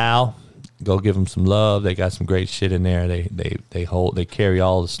boy Al, go give them some love. They got some great shit in there. They carry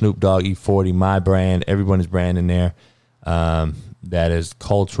all the Snoop Dogg E40, my brand, everyone's brand in there. That is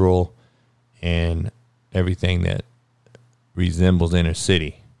cultural and everything that resembles inner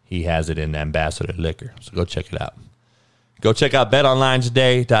city. He has it in Ambassador Liquor. So go check it out. Go check out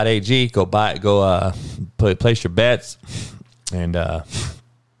betonlinetoday.ag. Place your bets. And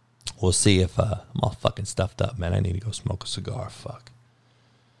we'll see if I'm all fucking stuffed up, man. I need to go smoke a cigar. Fuck.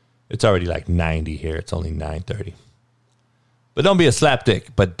 It's already like 90 here. It's only 9:30. But don't be a slapdick.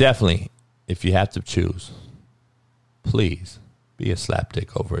 But definitely, if you have to choose, please be a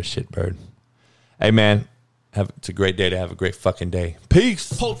slapdick over a shitbird. Hey, man, it's a great day to have a great fucking day.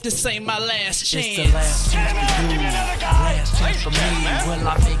 Peace. Hope this ain't my last chance. It's the last chance for you. Last chance for me. Will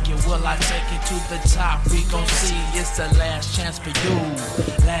I make it? Will I take it to the top? We gon' see. It's the last chance for you.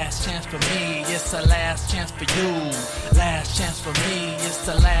 Last chance for me. It's the last chance for you. Last chance for me. It's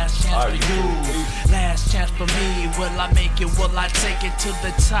the last chance for you. Last chance for me. Will I make it? Will I take it to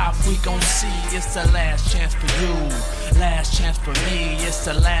the top? We gon' see. It's the last chance for you. Last chance for me. It's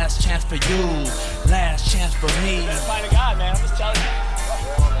the last chance for you. Last chance for me. You better find a guy, man. I'm just telling you.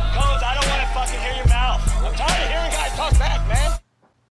 Cones, I don't want to fucking hear your mouth. I'm tired of hearing guys talk back, man.